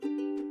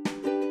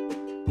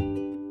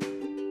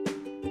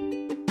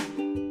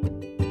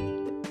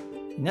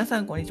皆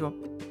さんこんにちは。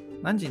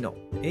マンジの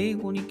英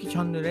語日記チ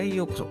ャンネルへ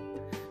ようこそ。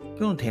今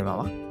日のテーマ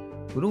は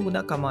ブログ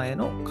仲間へ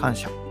の感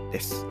謝で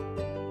す。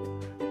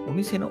お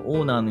店の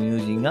オーナーの友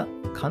人が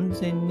完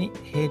全に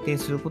閉店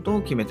すること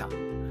を決めた。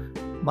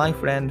My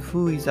friend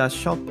who is a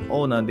shop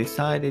owner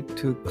decided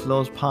to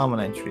close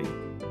permanently.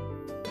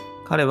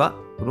 彼は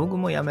ブログ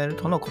も辞める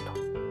とのこと。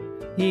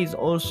He is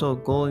also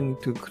going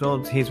to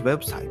close his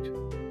website.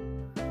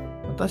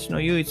 私の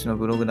唯一の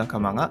ブログ仲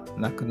間が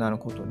亡くなる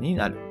ことに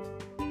なる。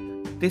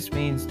This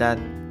means that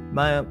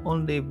my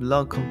only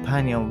blog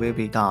companion will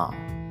be gone.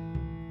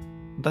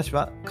 私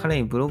は彼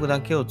にブログ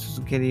だけを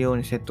続けるよう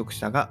に説得し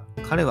たが、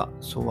彼は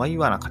そうは言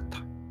わなかった。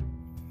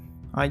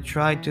I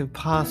tried to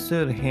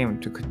persuade him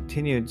to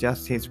continue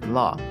just his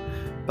blog,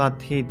 but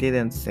he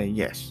didn't say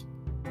yes.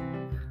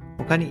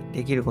 他に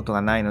できること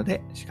がないの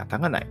で仕方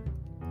がない。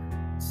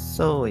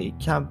So it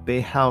can't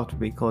be helped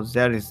because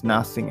there is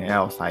nothing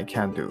else I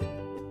can do.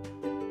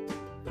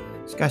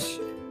 しかし、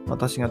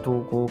私が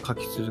投稿を書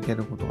き続け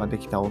ることがで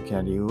きた大き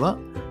な理由は、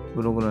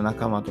ブログの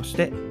仲間とし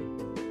て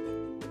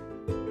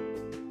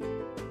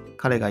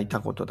彼がいた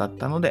ことだっ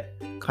たので、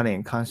彼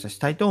に感謝し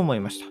たいと思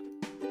いまし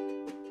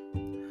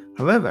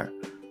た。However,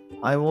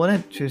 I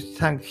wanted to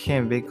thank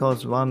him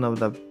because one of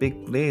the big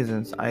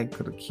reasons I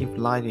could keep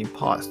writing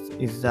posts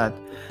is that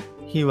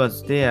he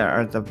was there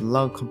as a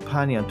blog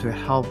companion to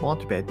help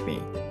motivate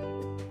me.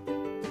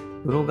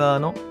 ブロガー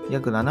の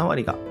約7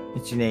割が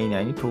1年以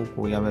内に投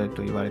稿をやめる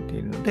と言われて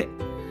いるので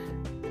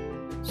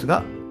す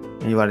が、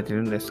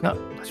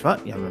私は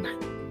やめない。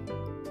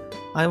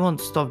I won't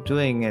stop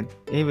doing it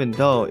even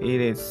though it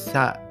is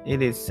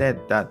said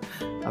that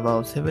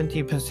about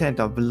 70%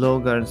 of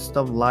bloggers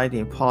stop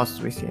writing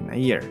posts within a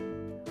year.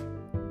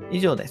 以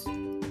上です。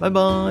バイ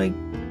バイ。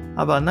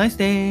Have a nice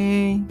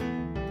day!